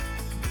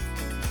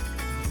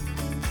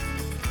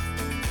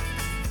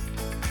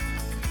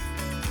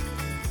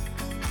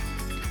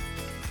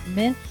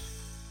myth,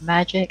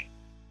 magic,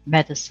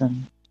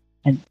 medicine,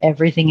 and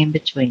everything in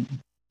between.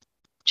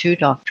 Two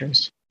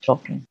doctors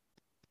talking.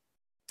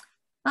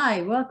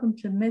 Hi, welcome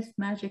to Myth,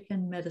 Magic,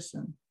 and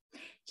Medicine.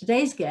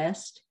 Today's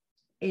guest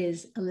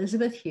is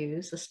Elizabeth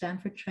Hughes, a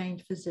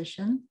Stanford-trained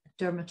physician,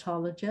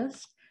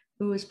 dermatologist,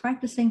 who was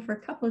practicing for a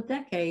couple of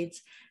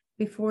decades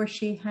before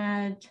she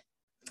had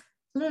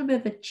a little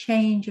bit of a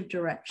change of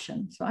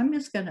direction. So I'm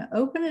just going to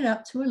open it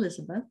up to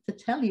Elizabeth to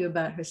tell you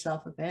about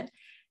herself a bit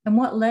and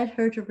what led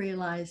her to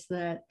realize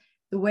that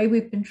the way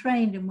we've been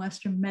trained in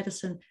Western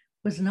medicine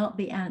was not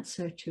the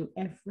answer to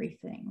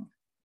everything.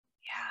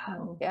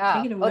 Yeah.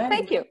 Take it away. Well,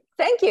 thank you.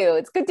 Thank you.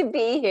 It's good to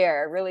be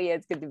here. It really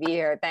is good to be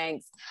here.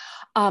 Thanks.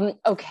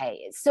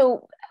 Okay.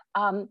 So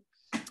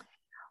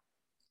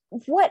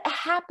what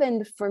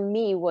happened for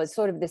me was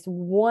sort of this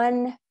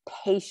one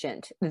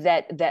patient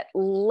that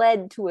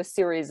led to a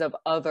series of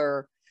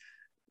other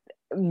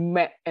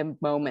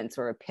moments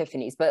or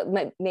epiphanies, but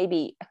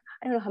maybe,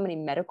 I don't know how many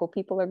medical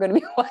people are going to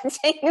be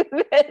watching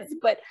this,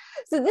 but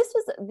so this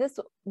was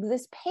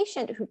this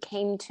patient who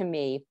came to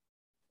me.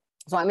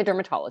 So I'm a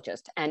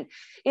dermatologist, and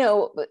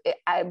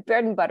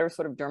bread and butter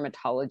sort of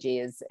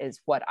dermatology is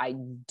what I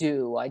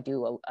do. I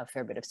do a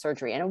fair bit of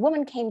surgery, and a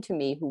woman came to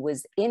me who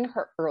was in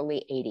her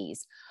early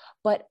 80s,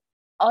 but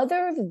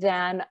other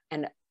than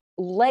an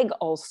leg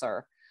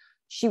ulcer,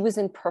 she was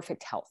in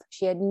perfect health.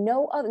 She had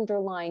no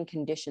underlying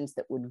conditions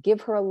that would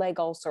give her a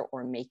leg ulcer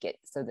or make it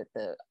so that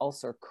the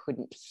ulcer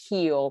couldn't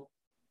heal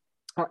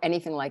or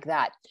anything like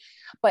that.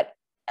 But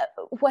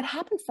what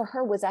happened for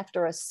her was,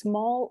 after a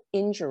small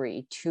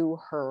injury to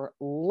her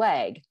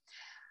leg,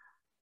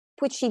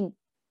 which she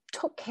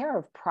took care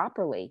of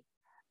properly,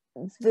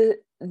 the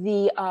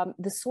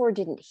sore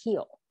didn't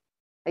heal.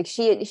 Like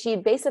she'd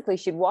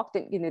walked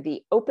in,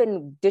 the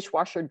open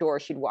dishwasher door,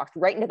 she'd walked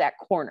right into that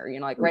corner,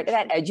 like right to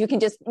that edge. You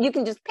can just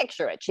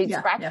picture it. She'd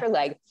scratched her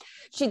leg.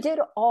 She did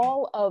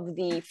all of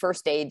the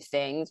first aid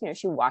things.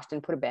 She washed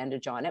and put a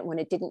bandage on it. When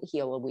it didn't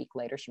heal a week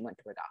later, she went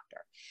to her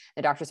doctor.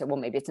 The doctor said, well,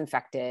 maybe it's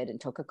infected, and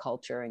took a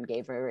culture and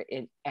gave her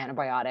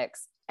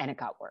antibiotics, and it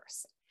got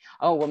worse.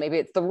 Oh, well, maybe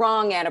it's the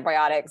wrong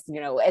antibiotics,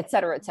 et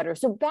cetera, et cetera.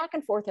 So back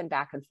and forth and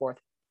back and forth.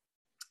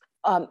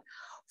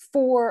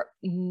 For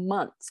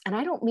months, and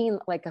I don't mean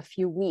like a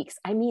few weeks,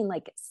 I mean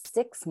like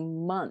 6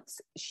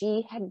 months,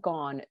 she had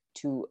gone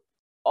to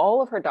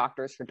all of her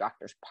doctor's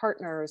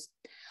partners.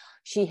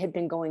 She had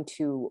been going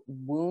to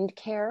wound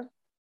care,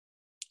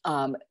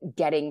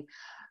 getting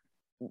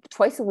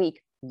twice a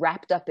week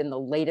wrapped up in the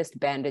latest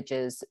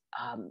bandages,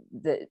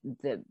 that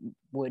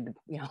would,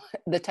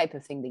 the type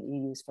of thing that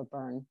you use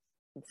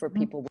for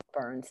people with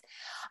burns.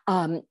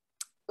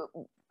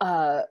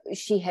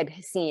 She had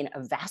seen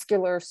a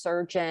vascular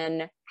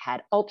surgeon,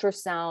 had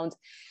ultrasounds,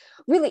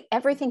 really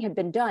everything had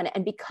been done.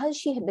 And because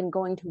she had been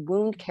going to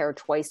wound care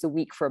twice a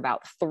week for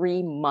about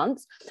 3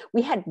 months,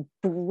 we had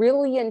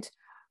brilliant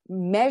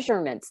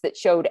measurements that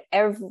showed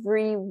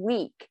every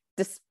week,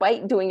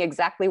 despite doing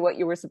exactly what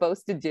you were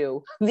supposed to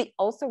do, the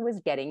ulcer was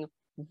getting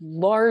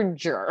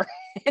larger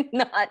and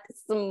not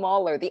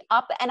smaller. And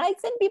I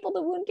send people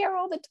to wound care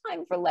all the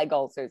time for leg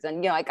ulcers,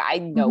 and I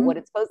know what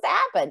it's supposed to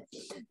happen.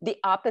 The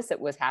opposite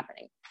was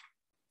happening.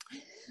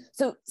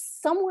 So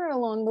somewhere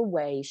along the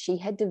way, she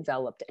had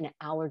developed an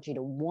allergy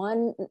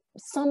to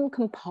some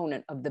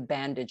component of the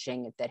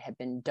bandaging that had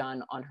been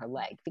done on her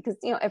leg, because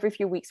every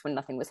few weeks when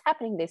nothing was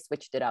happening, they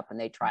switched it up and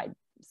they tried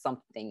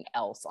something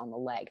else on the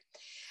leg.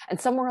 And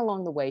somewhere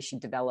along the way, she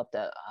developed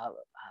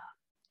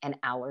an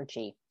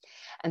allergy.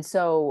 And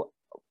so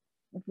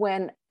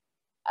and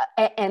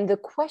the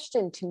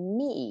question to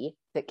me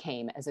that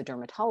came as a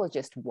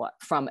dermatologist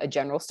from a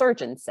general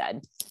surgeon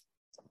said,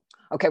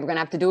 okay, we're going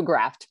to have to do a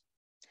graft.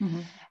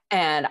 Mm-hmm.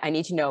 And I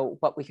need to know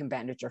what we can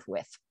bandage her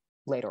with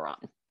later on.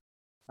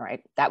 All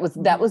right. That was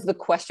the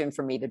question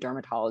for me, the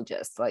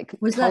dermatologist. Like,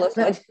 was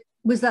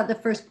that the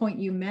first point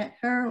you met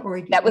her,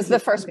 or that was the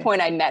first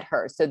point I met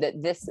her? So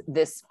that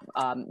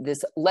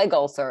this leg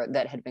ulcer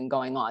that had been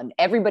going on,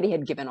 everybody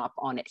had given up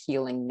on it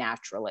healing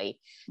naturally.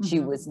 Mm-hmm. She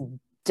was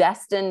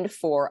destined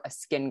for a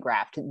skin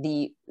graft.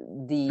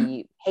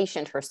 The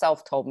patient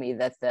herself told me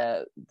that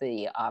the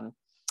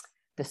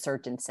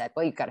surgeon said,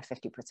 well, you've got a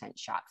 50%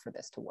 shot for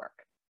this to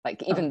work.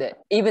 Like even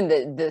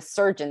the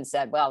surgeon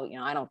said, well,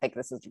 I don't think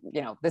this is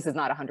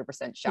not 100%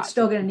 shot. It's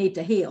still going to need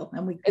to heal.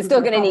 It's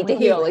still going to need to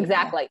heal.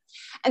 Exactly.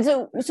 Yeah.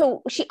 And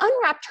so she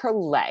unwrapped her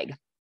leg,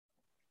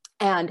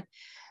 and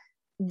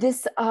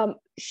this,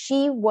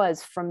 she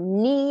was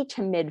from knee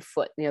to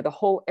midfoot, the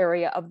whole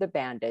area of the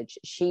bandage.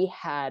 She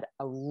had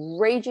a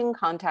raging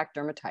contact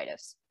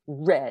dermatitis,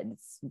 red,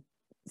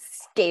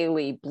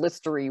 scaly,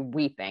 blistery,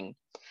 weeping.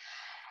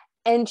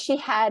 And she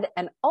had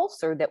an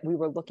ulcer that we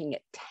were looking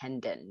at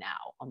tendon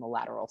now on the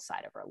lateral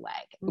side of her leg.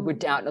 Mm-hmm. We're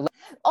down,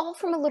 all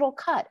from a little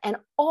cut, and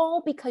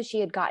all because she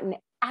had gotten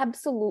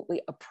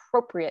absolutely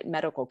appropriate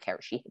medical care.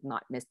 She had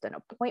not missed an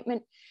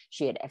appointment.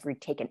 She had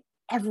taken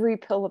every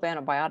pill of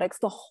antibiotics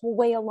the whole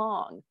way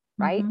along,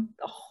 right? Mm-hmm.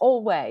 The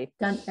whole way.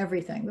 Done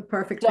everything. The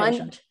perfect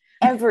patient.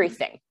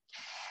 Everything.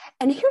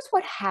 And here's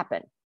what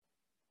happened.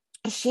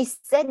 she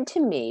said to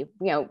me,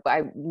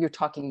 you're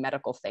talking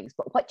medical things,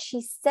 but what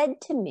she said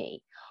to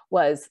me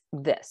was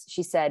this.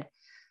 She said,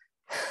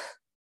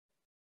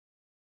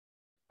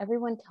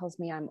 everyone tells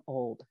me I'm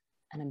old,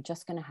 and I'm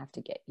just going to have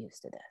to get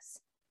used to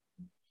this.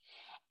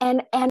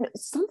 And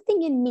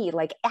something in me,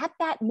 like at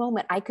that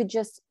moment, I could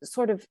just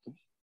sort of,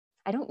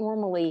 I don't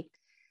normally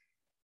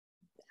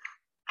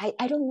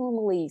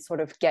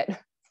sort of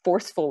get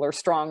forceful or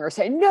strong or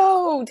say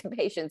no to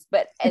patients,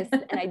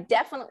 and I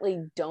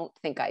definitely don't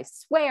think I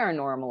swear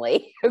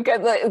normally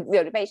because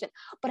to patient,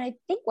 but I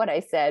think what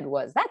I said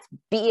was, that's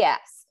BS,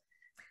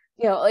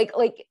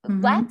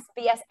 that's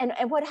BS. And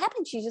what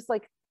happened, she's just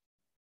like,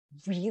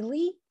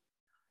 really?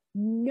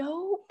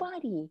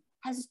 Nobody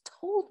has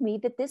told me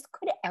that this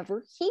could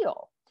ever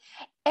heal.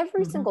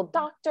 Every single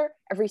doctor,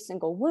 every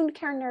single wound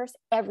care nurse,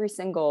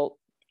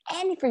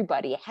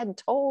 everybody had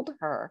told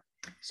her.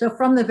 So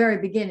from the very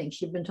beginning,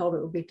 she'd been told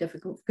it would be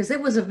difficult because it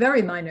was a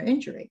very minor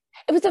injury.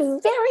 It was a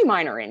very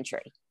minor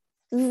injury,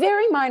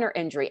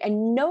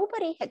 and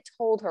nobody had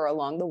told her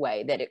along the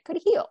way that it could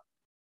heal.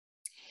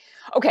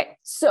 Okay,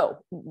 so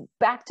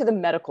back to the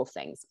medical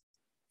things.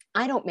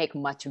 I don't make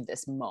much of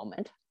this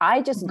moment.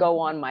 I just go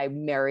on my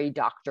merry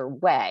doctor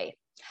way.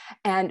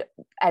 And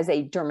as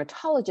a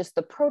dermatologist,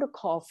 the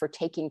protocol for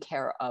taking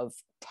care of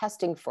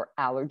testing for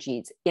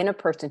allergies in a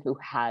person who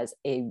has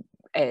an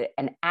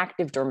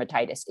active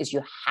dermatitis is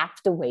you have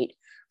to wait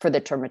for the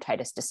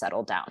dermatitis to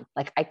settle down.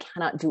 Like, I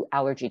cannot do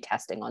allergy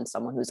testing on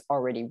someone who's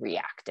already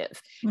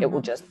reactive. It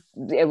will just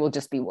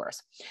be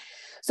worse.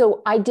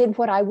 So I did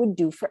what I would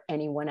do for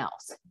anyone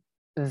else.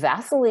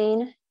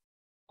 Vaseline,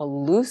 a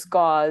loose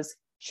gauze,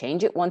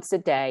 change it once a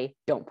day,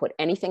 don't put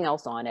anything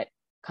else on it,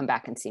 come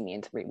back and see me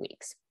in 3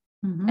 weeks.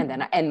 And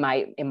then in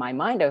my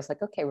mind, I was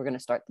like, okay, we're going to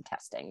start the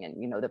testing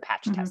and, the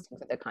patch testing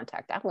for the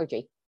contact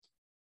allergy.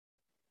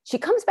 She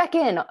comes back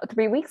in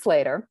 3 weeks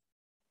later.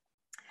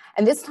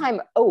 And this time,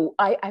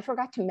 I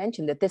forgot to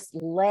mention that this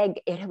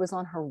leg, it was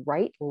on her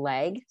right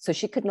leg. So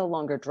she could no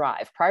longer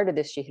drive. Prior to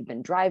this, she had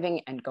been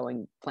driving and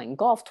playing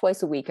golf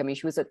twice a week. I mean,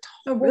 she was it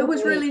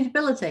was really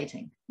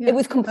debilitating. Yeah. It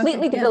was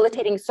completely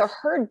debilitating. So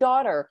her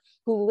daughter,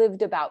 who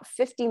lived about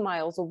 50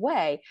 miles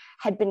away,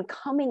 had been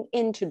coming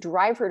in to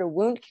drive her to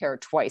wound care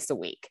twice a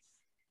week.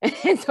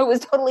 And so it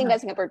was totally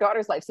messing up her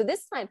daughter's life. So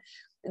this time,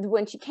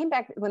 when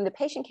the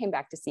patient came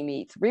back to see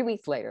me 3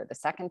 weeks later, the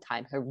second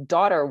time, her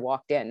daughter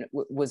walked in,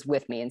 was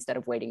with me instead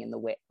of waiting in the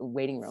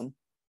waiting room.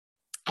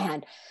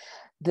 And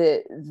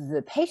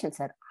the patient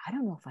said, I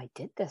don't know if I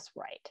did this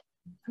right.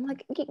 I'm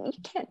like, you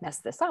can't mess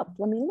this up.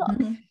 Let me look.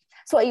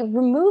 So I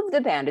removed the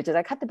bandages.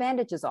 I cut the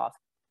bandages off,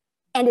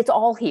 and it's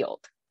all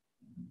healed.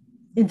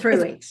 In 3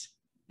 weeks.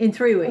 In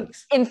 3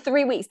 weeks. In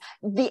 3 weeks.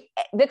 The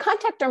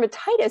contact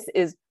dermatitis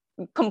is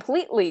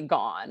completely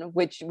gone,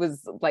 which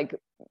was like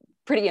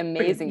pretty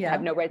amazing to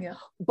have no way. Yeah.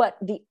 But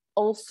the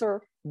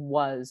ulcer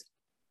was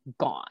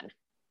gone.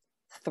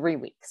 3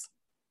 weeks.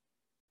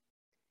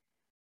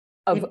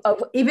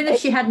 Even if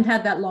she hadn't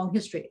had that long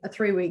history, a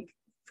 3 week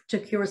to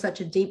cure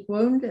such a deep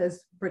wound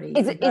is pretty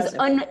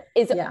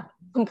is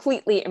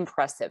completely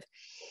impressive.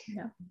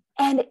 Yeah.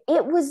 And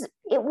it was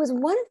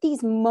one of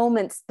these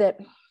moments that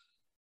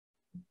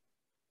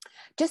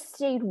just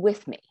stayed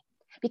with me,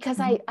 because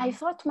I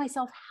thought to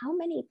myself, how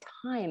many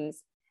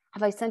times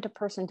have I sent a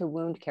person to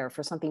wound care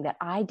for something that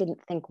I didn't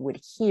think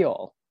would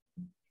heal,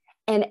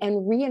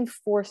 and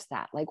reinforce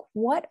that? Like,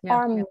 what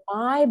are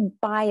my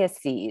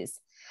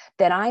biases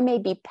that I may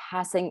be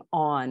passing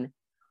on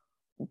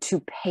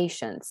to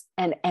patients,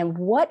 and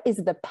what is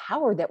the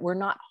power that we're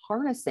not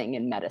harnessing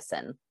in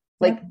medicine?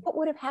 Like, what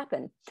would have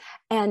happened?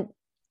 And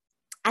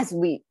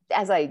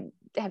as I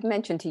have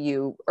mentioned to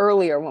you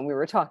earlier when we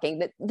were talking,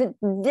 that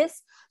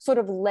this sort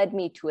of led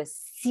me to a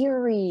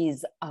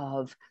series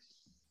of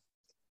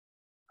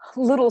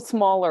little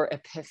smaller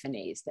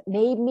epiphanies that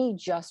made me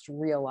just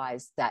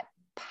realize that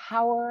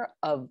power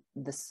of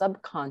the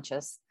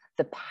subconscious,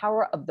 the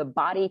power of the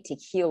body to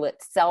heal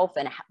itself,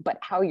 but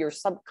how your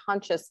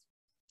subconscious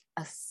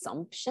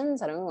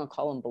assumptions, I don't want to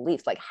call them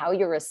beliefs, like how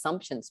your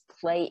assumptions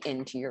play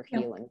into your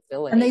healing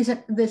ability.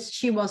 And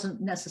she wasn't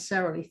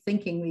necessarily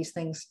thinking these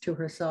things to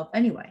herself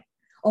anyway.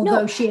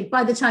 Although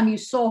by the time you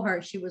saw her,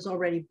 she was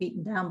already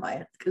beaten down by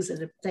it because it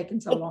had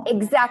taken so long.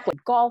 Exactly.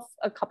 Golf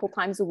a couple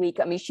times a week.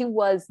 I mean, she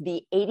was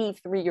the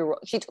 83-year-old.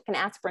 She took an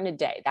aspirin a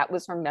day. That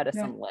was her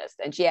medicine list.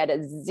 And she had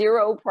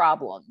 0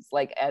 problems,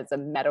 like as a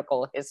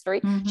medical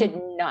history. She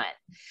had none.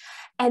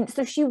 And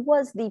so she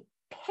was the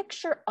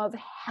picture of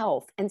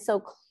health. And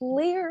so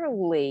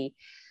clearly,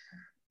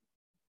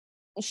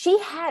 she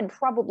had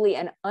probably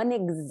an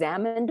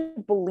unexamined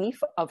belief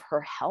of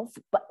her health,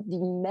 but the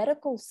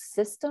medical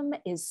system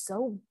is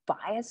so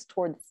biased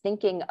toward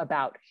thinking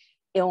about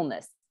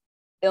illness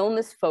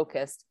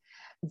focused,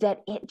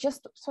 that it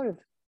just sort of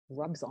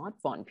rubs off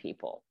on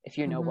people, if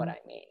you know what I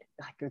mean.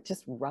 Like, it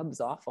just rubs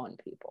off on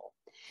people.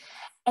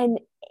 And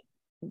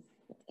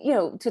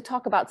to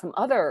talk about some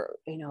other,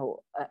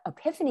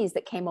 epiphanies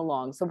that came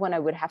along. So when I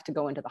would have to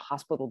go into the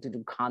hospital to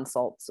do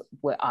consults,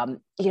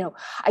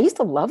 I used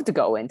to love to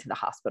go into the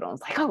hospital. I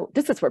was like, oh,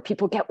 this is where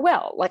people get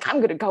well. Like, I'm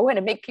going to go in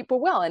and make people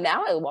well. And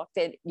now I walked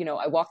in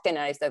and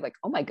I said, like,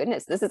 oh my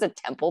goodness, this is a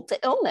temple to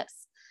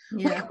illness.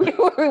 Yeah. We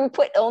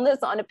put illness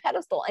on a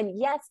pedestal. And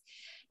yes,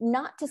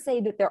 not to say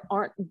that there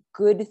aren't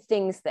good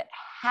things that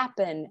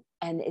happen,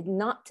 and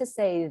not to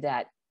say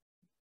that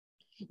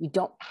you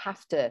don't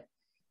have to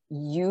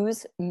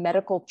use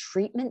medical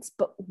treatments,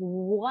 but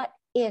what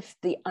if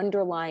the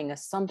underlying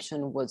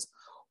assumption was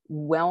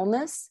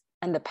wellness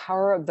and the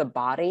power of the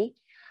body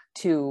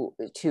to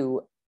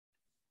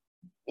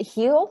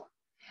heal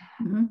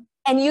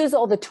and use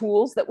all the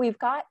tools that we've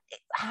got?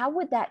 How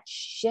would that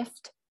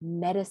shift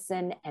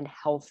medicine and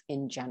health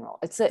in general?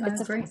 It's a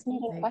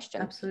fascinating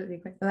question. Absolutely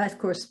great. Well, of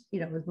course,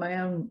 with my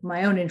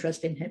own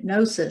interest in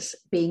hypnosis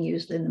being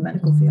used in the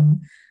medical field.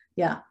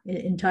 Yeah,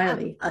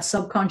 entirely.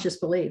 Subconscious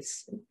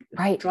beliefs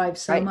drive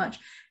so much.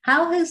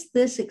 How has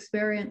this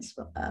experience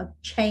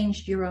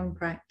changed your own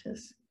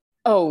practice?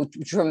 Oh,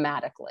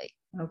 dramatically.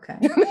 Okay.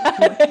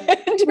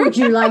 Would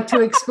you like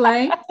to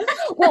explain?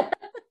 Well,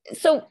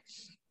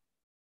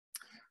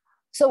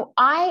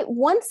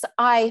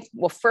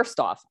 first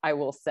off, I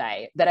will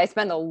say that I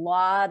spend a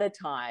lot of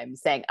time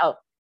saying, oh,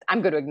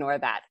 I'm going to ignore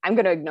that. I'm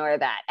going to ignore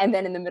that. And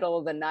then in the middle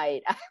of the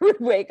night, I would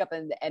wake up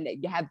and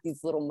have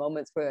these little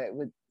moments where it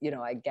would,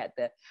 I get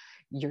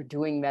you're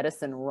doing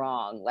medicine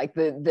wrong. Like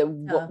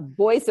the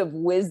voice of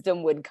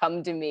wisdom would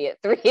come to me at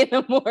 3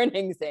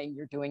 a.m. saying,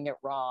 you're doing it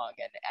wrong.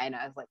 And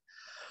I was like,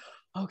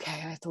 okay,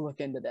 I have to look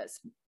into this.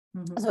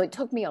 So it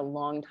took me a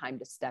long time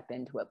to step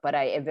into it, but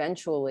I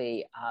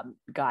eventually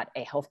got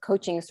a health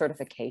coaching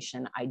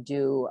certification. I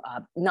do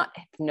not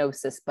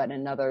hypnosis, but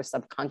another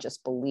subconscious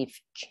belief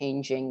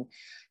changing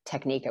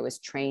technique. I was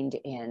trained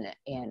in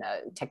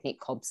a technique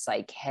called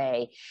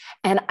Psych-K,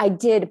 and I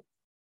got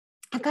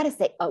to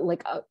say,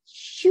 like a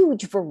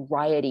huge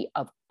variety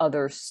of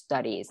other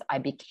studies. I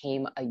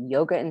became a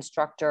yoga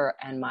instructor,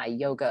 and my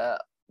yoga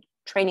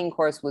training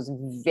course was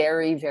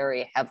very,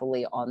 very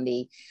heavily on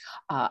the,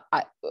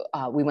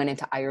 we went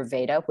into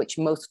Ayurveda, which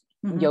most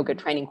yoga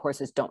training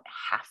courses don't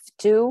have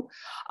to.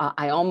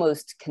 I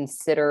almost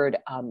considered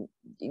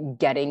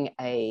getting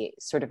a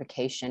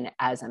certification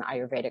as an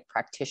Ayurvedic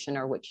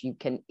practitioner, which you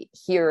can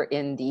hear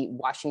in the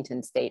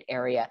Washington State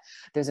area.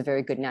 There's a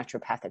very good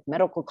naturopathic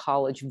medical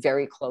college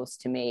very close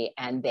to me,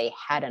 and they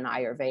had an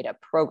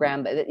Ayurveda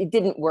program, but it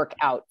didn't work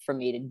out for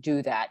me to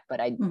do that, but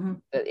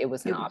it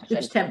was an option.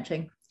 It's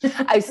tempting.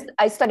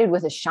 I studied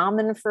with a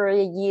shaman for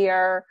a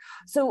year.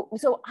 So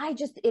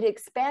it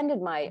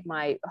expanded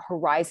my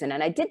horizon.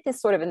 And I did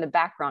this sort of in the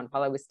background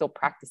while I was still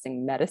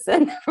practicing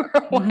medicine for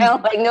a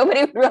while. Like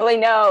nobody would really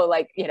know,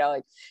 like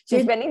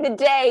she's spending the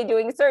day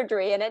doing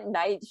surgery, and at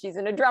night she's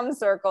in a drum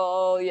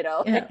circle,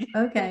 Yeah.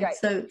 Okay. Right.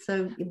 So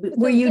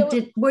were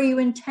you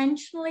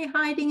intentionally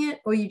hiding it,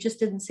 or you just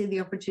didn't see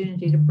the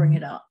opportunity to bring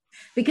it up?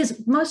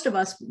 Because most of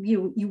us,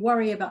 you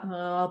worry about,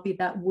 I'll be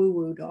that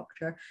woo-woo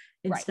doctor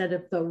instead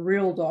of the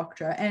real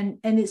doctor. And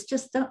it's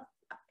just,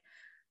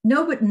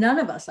 none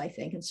of us, I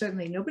think, and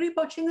certainly nobody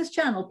watching this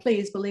channel,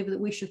 please believe that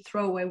we should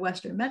throw away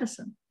Western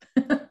medicine.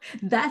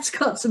 That's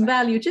got some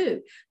value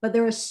too. But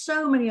there are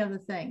so many other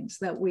things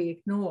that we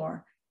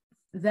ignore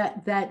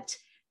that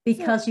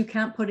because you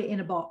can't put it in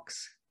a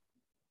box.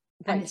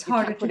 And it's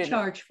harder to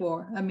charge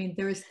for. I mean,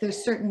 there's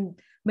certain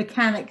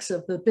mechanics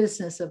of the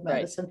business of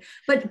medicine,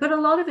 but a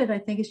lot of it, I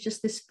think, is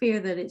just this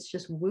fear that it's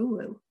just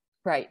woo-woo.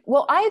 Right.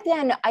 Well,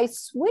 I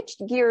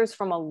switched gears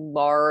from a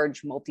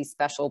large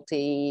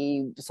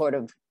multi-specialty sort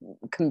of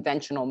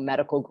conventional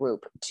medical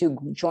group to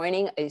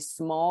joining a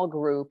small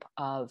group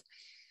of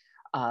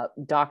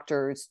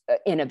doctors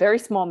in a very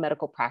small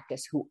medical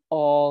practice who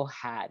all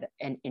had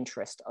an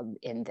interest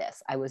in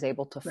this. I was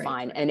able to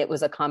find, and it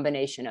was a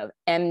combination of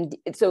MD.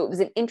 So it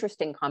was an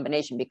interesting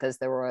combination because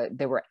there were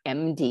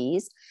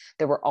MDs,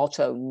 there were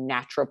also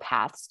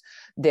naturopaths,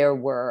 there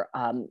was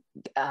a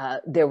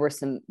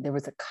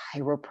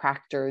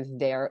chiropractor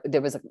there.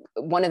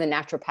 One of the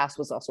naturopaths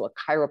was also a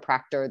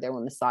chiropractor. There were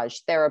massage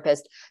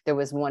therapists. There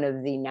was one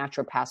of the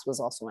naturopaths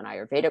was also an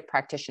Ayurvedic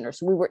practitioner.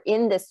 So we were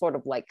in this sort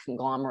of like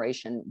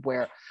conglomeration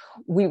where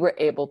we were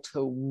able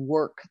to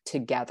work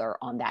together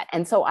on that.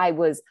 And so I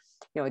was,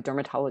 a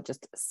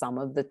dermatologist some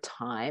of the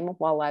time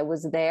while I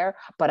was there,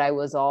 but I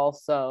was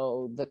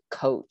also the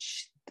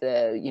coach,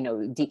 the,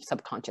 deep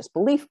subconscious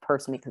belief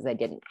person, because I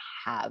didn't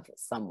have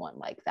someone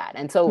like that.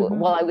 And so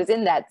while I was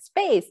in that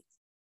space,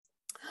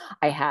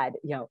 I had,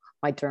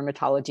 my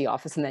dermatology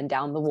office, and then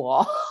down the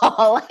wall,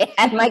 I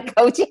had my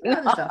coaching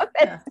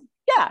office.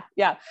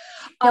 Yeah.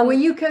 Now, were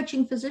you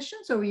coaching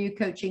physicians, or were you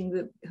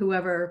coaching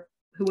whoever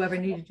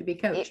needed to be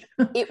coached?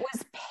 It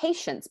was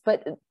patients,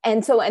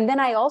 and then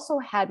I also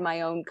had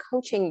my own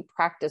coaching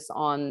practice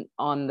on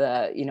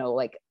the,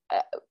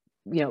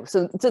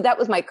 so that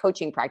was my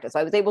coaching practice.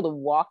 I was able to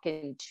walk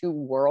in two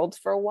worlds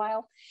for a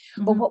while.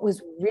 But what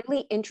was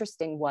really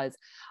interesting was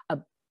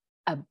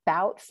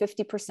about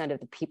 50% of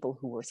the people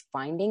who were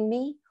finding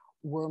me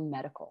were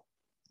medical.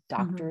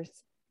 doctors,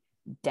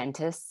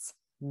 dentists,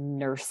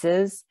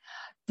 nurses,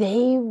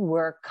 they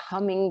were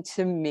coming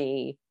to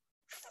me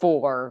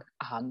for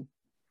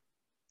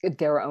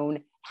their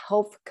own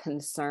health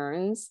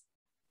concerns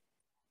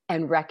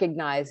and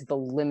recognize the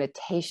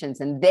limitations.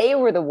 And they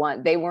were the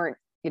one, they weren't,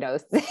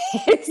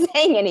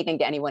 saying anything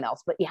to anyone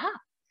else, but yeah,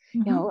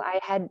 I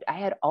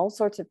had all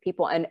sorts of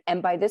people.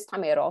 And by this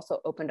time I had also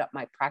opened up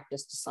my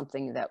practice to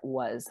something that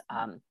was,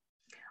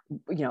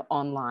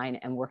 online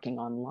and working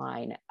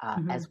online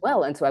as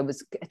well. And so I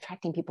was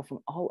attracting people from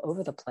all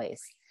over the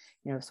place,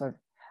 sort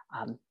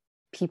of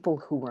people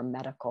who were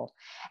medical.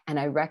 And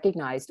I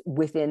recognized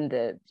within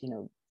the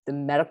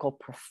medical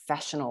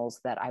professionals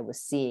that I was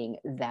seeing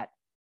that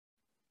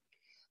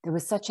there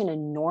was such an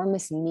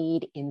enormous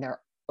need in their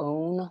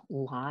own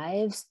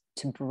lives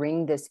to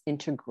bring this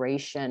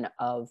integration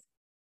of,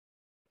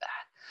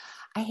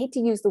 I hate to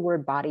use the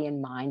word body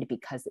and mind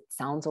because it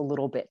sounds a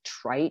little bit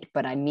trite,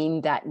 but I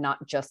mean that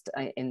not just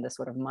in the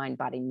sort of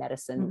mind-body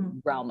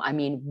medicine realm. I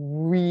mean,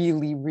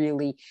 really,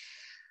 really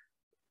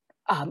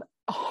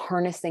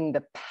harnessing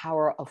the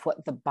power of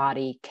what the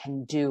body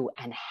can do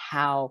and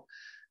how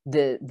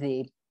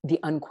the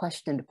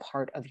unquestioned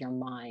part of your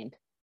mind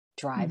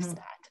drives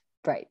that.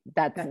 Right.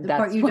 That's the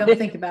part you don't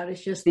think about.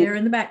 It's just there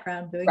in the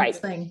background doing its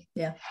thing.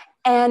 Yeah.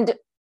 And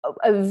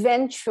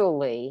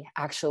eventually,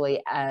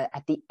 actually,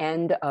 at the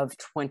end of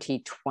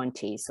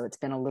 2020, so it's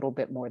been a little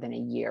bit more than a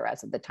year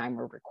as of the time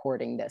we're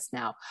recording this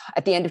now.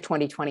 At the end of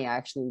 2020, I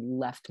actually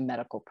left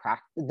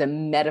the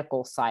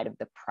medical side of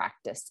the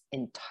practice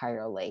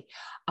entirely.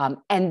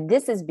 And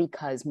this is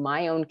because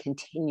my own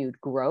continued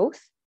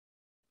growth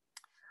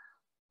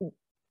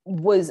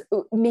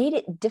made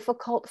it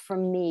difficult for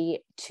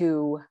me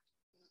to,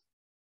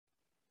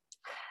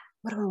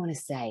 what do I want to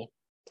say?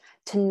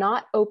 To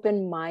not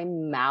open my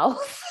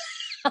mouth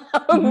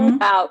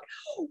about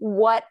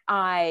what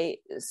I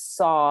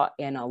saw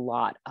in a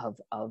lot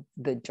of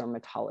the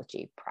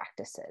dermatology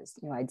practices.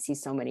 I'd see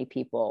so many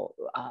people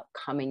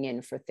coming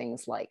in for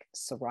things like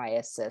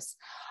psoriasis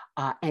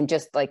and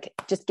just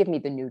give me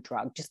the new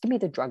drug. Just give me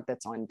the drug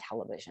that's on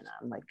television.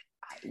 I'm like,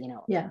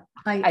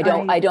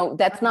 I don't,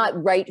 that's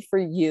not right for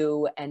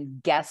you.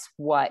 And guess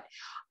what?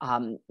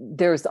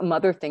 There's some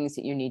other things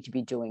that you need to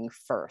be doing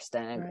first.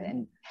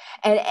 And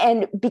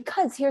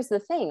because here's the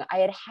thing,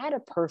 I had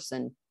a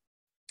person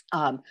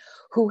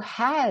who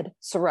had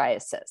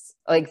psoriasis.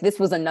 Like this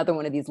was another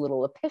one of these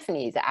little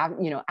epiphanies,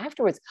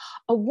 afterwards,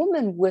 a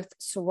woman with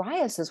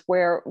psoriasis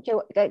where,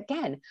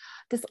 again,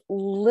 this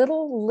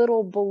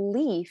little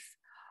belief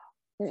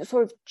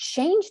sort of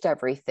changed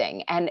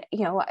everything. And,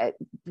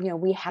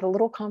 we had a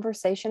little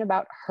conversation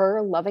about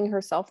her loving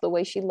herself the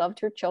way she loved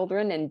her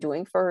children and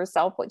doing for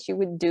herself what she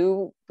would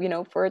do,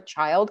 for a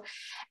child.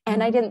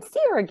 And I didn't see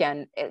her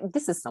again.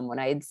 This is someone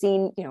I had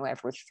seen,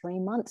 every 3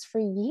 months for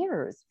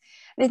years.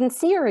 I didn't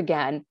see her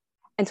again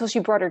until she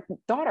brought her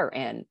daughter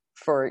in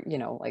for,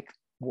 like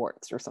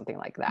warts or something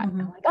like that.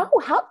 And I'm like,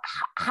 oh,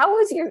 how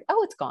is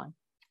it's gone.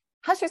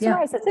 How's your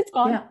psoriasis? It's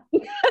gone.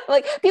 Yeah.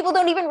 Like people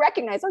don't even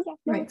recognize,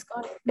 it's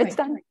gone. It's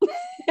done.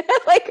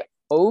 Like,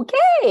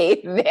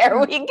 okay, there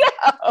we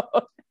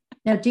go.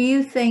 Now, do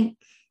you think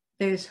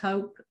there's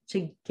hope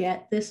to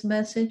get this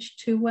message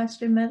to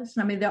Western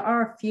medicine? I mean, there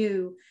are a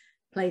few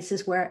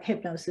places where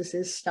hypnosis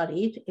is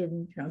studied.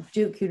 In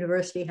Duke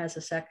University has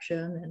a section,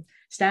 and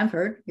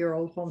Stanford, your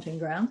old haunting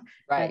ground,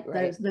 right.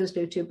 Those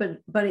do too.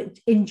 But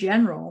in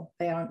general,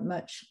 they don't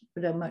much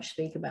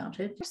speak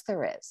about it. Yes,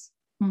 there is.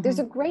 There's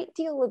a great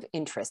deal of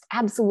interest.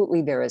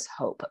 Absolutely, there is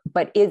hope.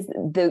 But is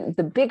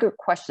the bigger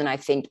question, I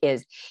think,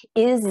 is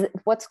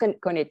what's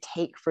going to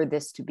take for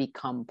this to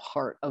become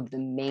part of the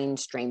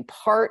mainstream,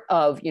 part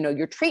of,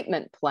 your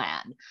treatment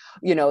plan,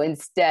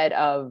 instead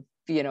of,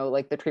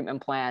 like the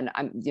treatment plan,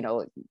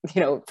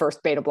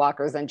 first beta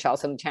blockers and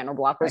calcium channel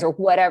blockers or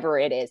whatever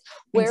it is.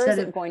 Where is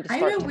it going to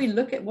start? I know we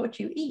look at what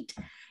you eat.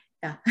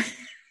 Yeah.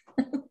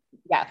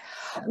 Yeah.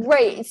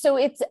 Right. So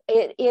it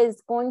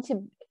is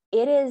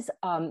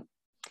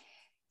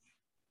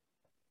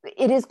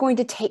going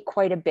to take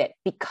quite a bit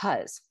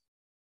because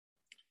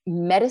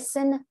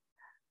medicine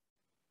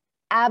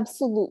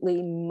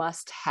absolutely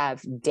must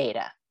have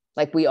data.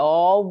 Like we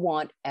all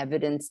want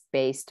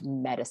evidence-based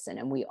medicine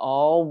and we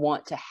all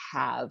want to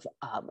have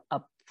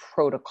a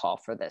protocol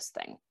for this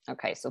thing.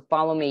 Okay, so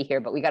follow me here,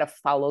 but we got to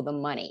follow the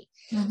money.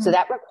 So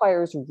that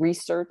requires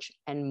research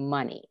and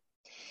money.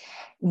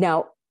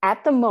 Now,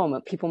 at the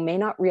moment, people may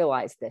not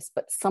realize this,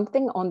 but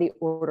something on the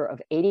order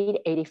of 80 to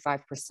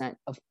 85%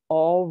 of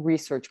all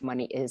research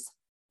money is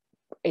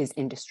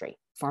industry,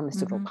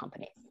 pharmaceutical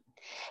companies.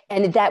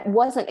 And that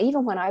wasn't,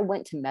 even when I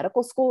went to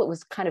medical school, it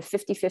was kind of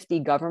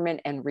 50-50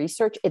 government and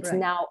research. It's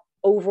now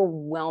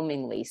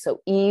overwhelmingly.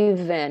 So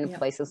even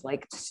places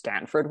like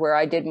Stanford, where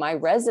I did my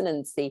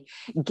residency,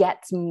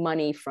 gets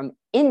money from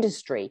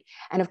industry.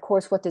 And of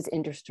course, what does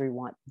industry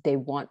want? They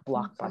want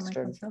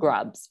blockbuster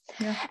drugs.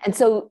 Yeah. And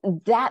so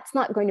that's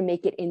not going to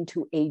make it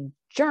into a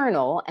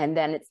journal, and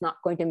then it's not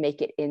going to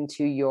make it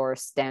into your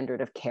standard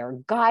of care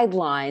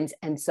guidelines.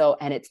 And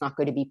it's not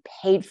going to be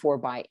paid for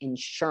by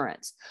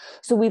insurance.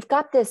 So we've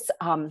got this,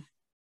 and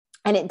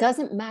it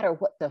doesn't matter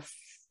what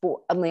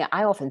I mean,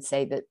 I often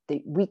say that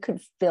we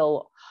could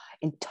fill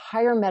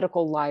entire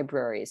medical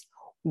libraries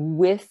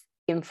with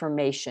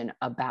information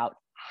about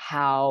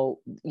how,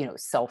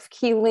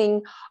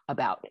 self-healing,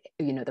 about,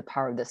 the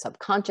power of the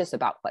subconscious,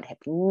 about what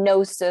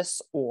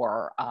hypnosis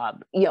or,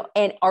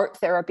 and art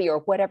therapy or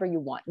whatever you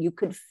want. You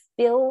could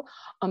fill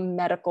a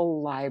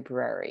medical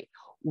library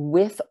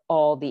with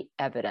all the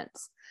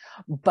evidence,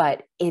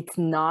 but it's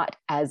not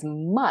as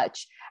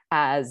much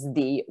as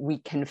we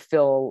can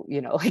fill,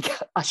 like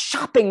a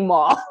shopping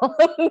mall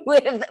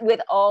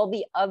with all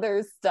the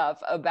other stuff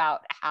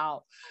about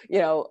how,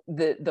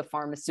 the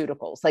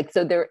pharmaceuticals. Like,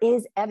 so there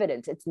is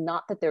evidence. It's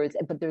not that there is,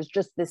 but there's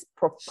just this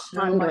preponderance.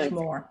 So much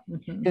more.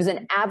 Mm-hmm. There's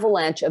an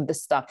avalanche of the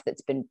stuff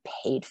that's been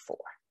paid for.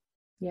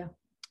 Yeah.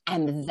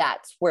 And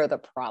that's where the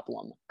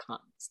problem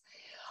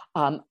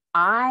comes.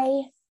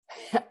 I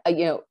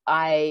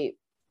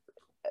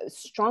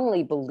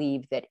strongly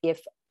believe that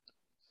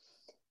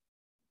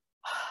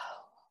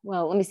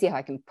let me see how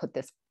I can put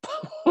this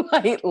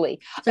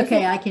politely. It's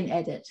okay. I can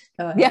edit.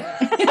 Yeah.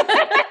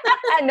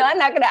 No, I'm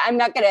not gonna,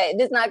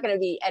 it's not gonna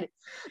be edit.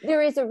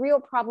 There is a real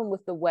problem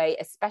with the way,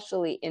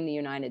 especially in the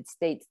United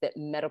States, that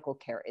medical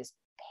care is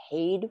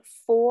paid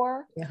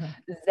for,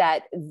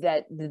 that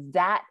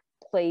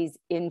plays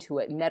into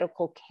it.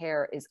 Medical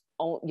care is,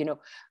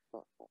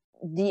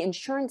 the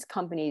insurance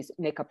companies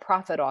make a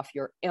profit off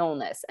your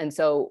illness. And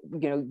so,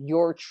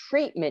 your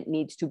treatment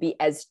needs to be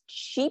as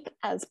cheap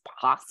as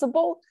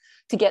possible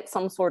to get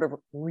some sort of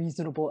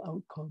reasonable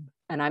outcome.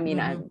 And I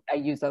mean, I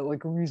use that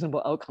like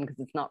reasonable outcome because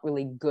it's not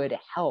really good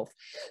health.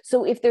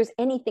 So if there's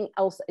anything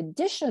else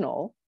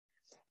additional,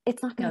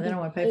 it's not going to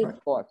be paid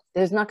for.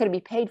 There's not going to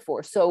be paid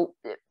for. So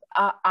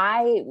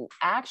I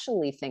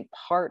actually think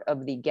part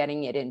of the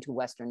getting it into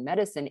Western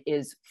medicine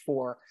is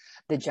for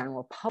the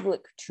general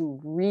public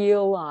to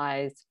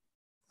realize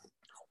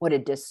what a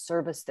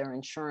disservice their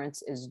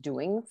insurance is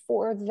doing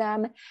for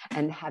them,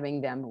 and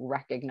having them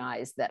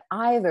recognize that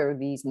either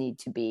these need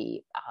to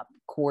be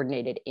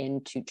coordinated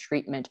into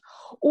treatment,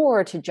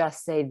 or to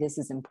just say, this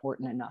is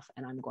important enough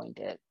and I'm going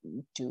to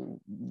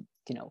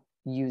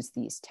use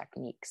these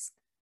techniques,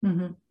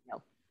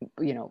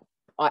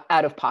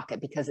 out of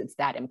pocket, because it's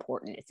that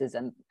important. It's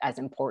as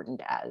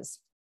important as,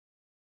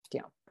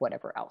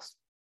 whatever else.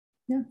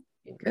 Yeah.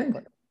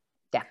 Good.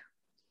 Yeah.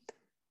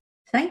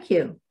 Thank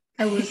you.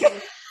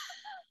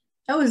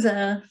 That was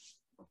a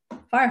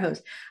fire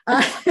hose.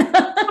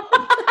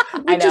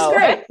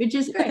 Which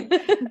is great,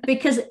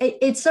 because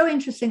it's so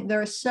interesting.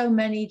 There are so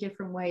many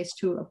different ways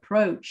to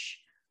approach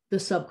the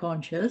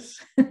subconscious.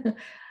 Did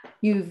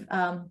you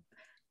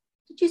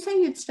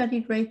say you'd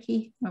studied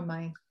Reiki, or am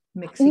I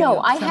mixing? No,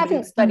 I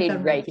haven't studied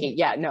Reiki.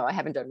 Yeah, no, I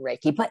haven't done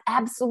Reiki, but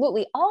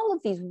absolutely all of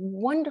these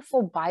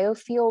wonderful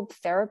biofield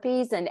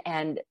therapies and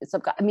I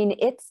mean,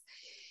 it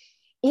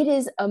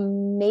is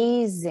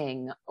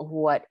amazing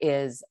what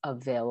is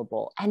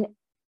available. And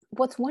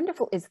what's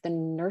wonderful is the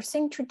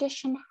nursing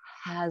tradition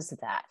has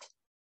that.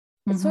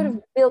 It's sort of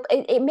built,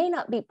 it may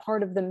not be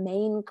part of the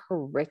main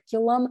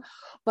curriculum,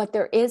 but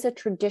there is a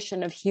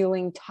tradition of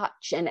healing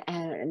touch and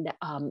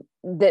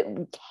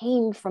that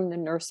came from the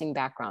nursing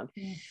background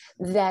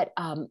that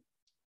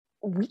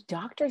we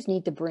doctors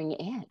need to bring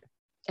in.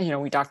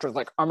 And, we doctors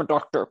like, I'm a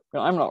doctor,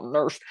 I'm not a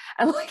nurse.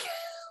 I'm like,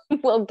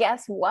 well,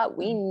 guess what?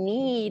 We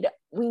need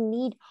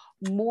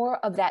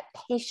more of that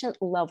patient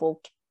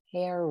level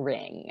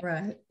caring.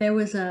 Right. There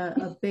was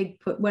a big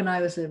put when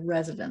I was a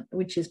resident,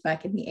 which is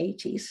back in the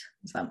 80s.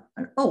 So I'm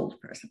an old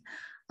person.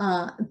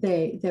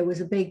 There was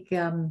a big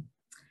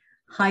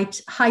high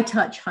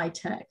touch, high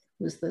tech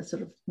was the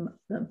sort of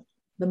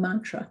the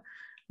mantra.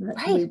 That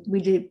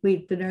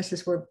the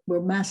nurses were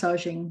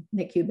massaging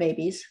NICU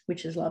babies,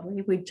 which is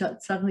lovely. We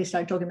suddenly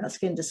started talking about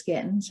skin to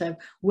skin, so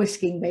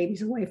whisking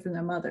babies away from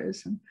their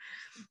mothers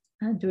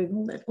and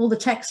doing all the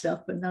tech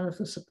stuff, but none of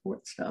the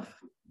support stuff.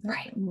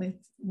 Right.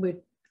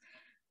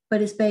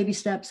 But it's baby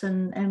steps,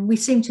 and we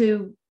seem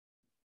to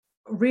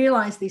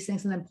realize these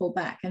things and then pull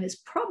back. And it's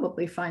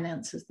probably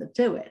finances that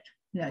do it.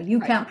 You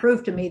can't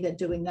prove to me that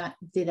doing that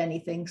did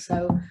anything,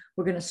 so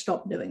we're going to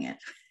stop doing it.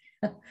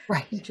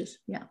 Right. Which is,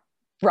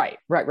 Right.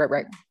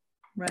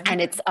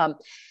 And it's,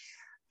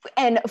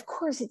 and of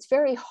course, it's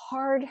very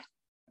hard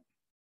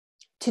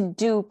to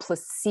do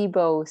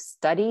placebo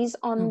studies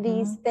on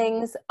these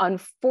things,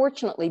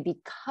 unfortunately,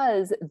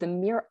 because the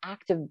mere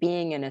act of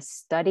being in a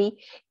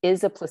study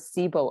is a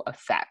placebo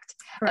effect.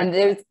 Right.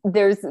 And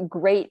there's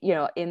great,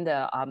 in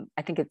the,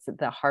 I think it's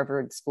the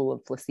Harvard School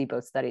of Placebo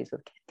Studies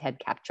with Ted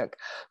Kapchuk,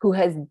 who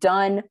has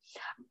done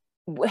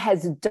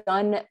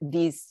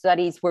these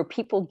studies where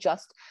people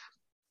just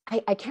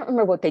I can't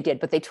remember what they did,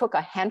 but they took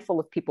a handful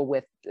of people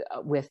with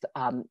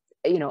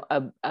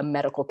a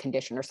medical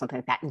condition or something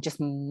like that, and just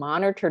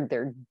monitored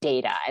their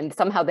data. And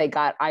somehow they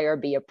got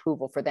IRB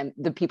approval for them,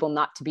 the people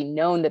not to be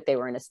known that they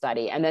were in a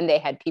study. And then they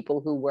had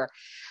people who were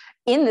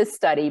in this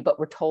study, but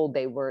were told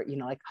they were,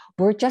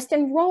 we're just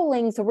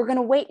enrolling. So we're going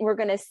to wait and we're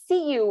going to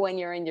see you when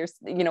you're in your,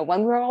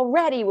 when we're all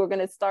ready, we're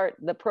going to start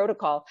the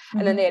protocol. Mm-hmm.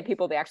 And then they had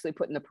people they actually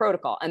put in the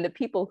protocol. And the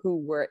people who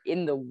were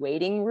in the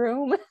waiting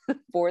room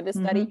for the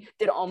study mm-hmm.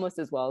 did almost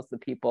as well as the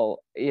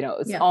people,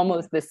 it's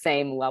almost the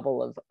same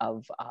level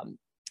of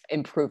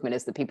improvement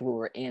as the people who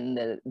were in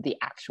the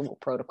actual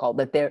protocol.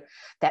 But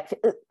that's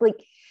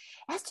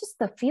just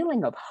the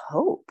feeling of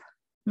hope.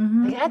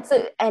 Mm-hmm.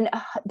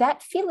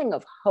 That feeling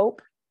of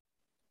hope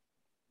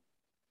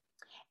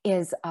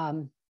is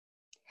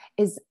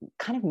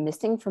kind of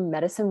missing from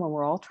medicine when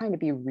we're all trying to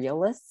be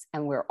realists,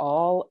 and we're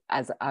all,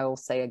 as I will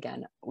say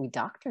again, we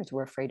doctors,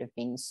 we're afraid of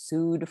being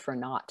sued for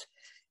not,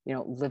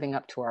 living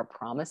up to our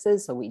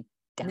promises. So we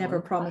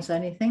never promise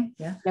anything.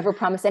 Yeah, never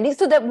promise anything.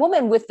 So that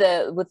woman with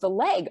the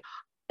leg,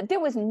 there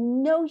was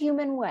no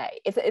human way.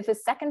 If a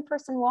second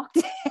person walked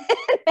in,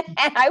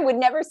 and I would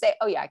never say,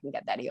 "Oh yeah, I can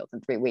get that healed in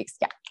 3 weeks."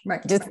 Yeah,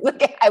 right. Just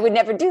look I would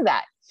never do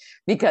that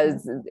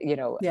because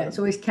Yeah, it's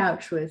always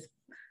couched with.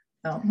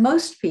 Well,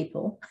 most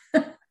people.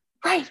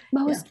 Right.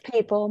 Most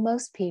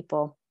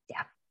people.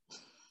 Yeah.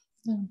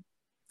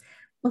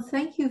 Well,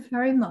 thank you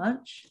very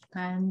much.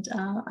 And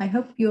I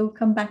hope you'll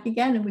come back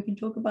again and we can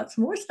talk about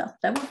some more stuff.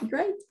 That would be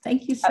great.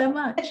 Thank you so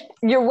much.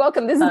 You're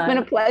welcome. This has been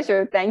a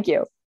pleasure. Thank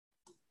you.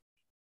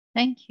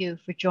 Thank you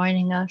for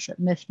joining us at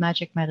Myth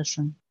Magic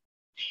Medicine.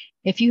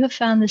 If you have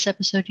found this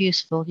episode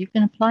useful, you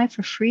can apply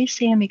for free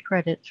CME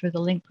credit through the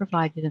link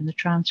provided in the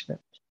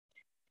transcript.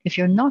 If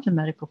you're not a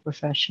medical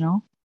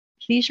professional,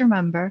 please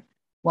remember,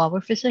 while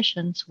we're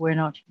physicians, we're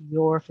not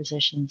your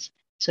physicians.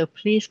 So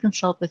please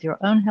consult with your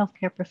own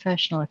healthcare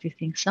professional if you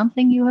think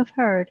something you have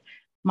heard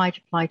might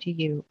apply to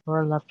you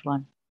or a loved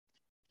one.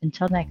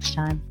 Until next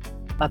time,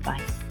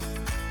 bye-bye.